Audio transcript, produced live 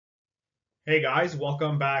Hey guys,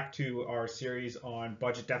 welcome back to our series on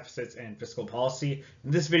budget deficits and fiscal policy. In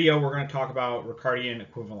this video, we're going to talk about Ricardian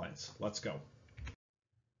equivalence. Let's go.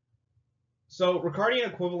 So Ricardian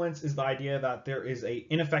equivalence is the idea that there is an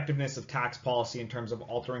ineffectiveness of tax policy in terms of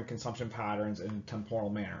altering consumption patterns in a temporal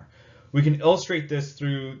manner. We can illustrate this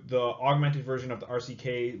through the augmented version of the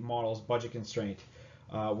RCK model's budget constraint,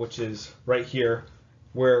 which is right here,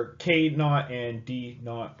 where K naught and D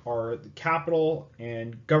naught are the capital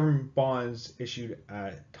and government bonds issued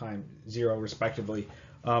at time 0 respectively.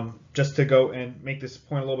 Just to go and make this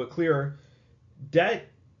point a little bit clearer, debt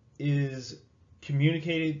is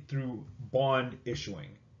communicated through bond issuing.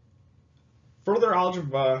 Further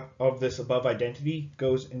algebra of this above identity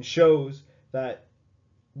goes and shows that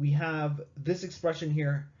we have this expression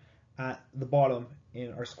here at the bottom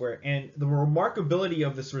in our square, and the remarkability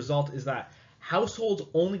of this result is that households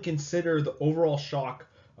only consider the overall shock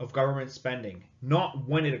of government spending, not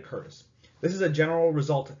when it occurs. This is a general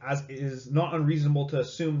result, as it is not unreasonable to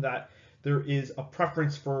assume that there is a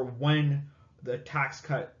preference for when the tax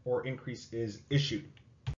cut or increase is issued.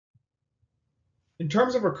 In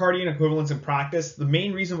terms of Ricardian equivalence in practice, the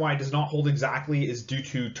main reason why it does not hold exactly is due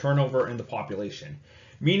to turnover in the population,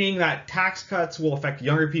 meaning that tax cuts will affect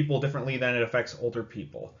younger people differently than it affects older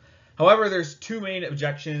people. However, there's two main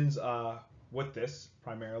objections with this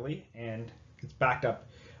primarily, and it's backed up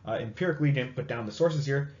empirically. Didn't put down the sources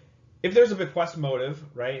here. If there's a bequest motive,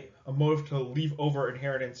 right, a motive to leave over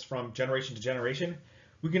inheritance from generation to generation,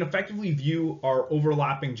 we can effectively view our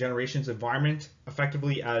overlapping generations environment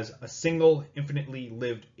effectively as a single infinitely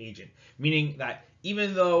lived agent, meaning that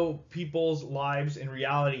even though people's lives in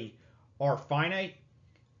reality are finite,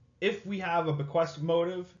 if we have a bequest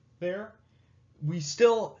motive there, we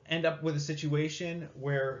still end up with a situation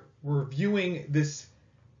where we're viewing this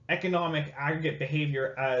economic aggregate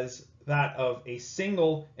behavior as that of a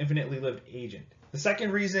single infinitely lived agent. The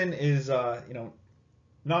second reason is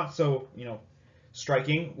not so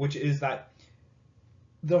striking, which is that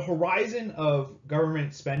the horizon of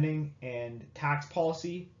government spending and tax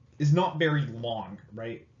policy is not very long,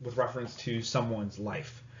 right, with reference to someone's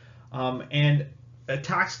life. And a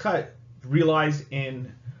tax cut realized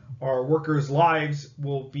in our workers' lives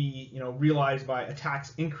will be realized by a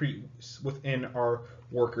tax increase within our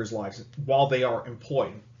workers' lives while they are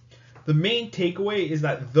employed. The main takeaway is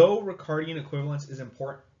that though Ricardian equivalence is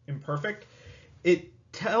imperfect, it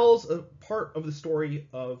tells a part of the story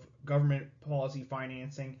of government policy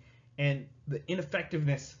financing and the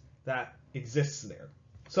ineffectiveness that exists there.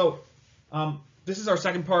 So this is our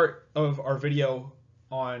second part of our video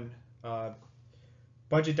on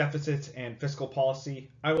budget deficits and fiscal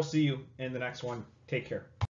policy. I will see you in the next one. Take care.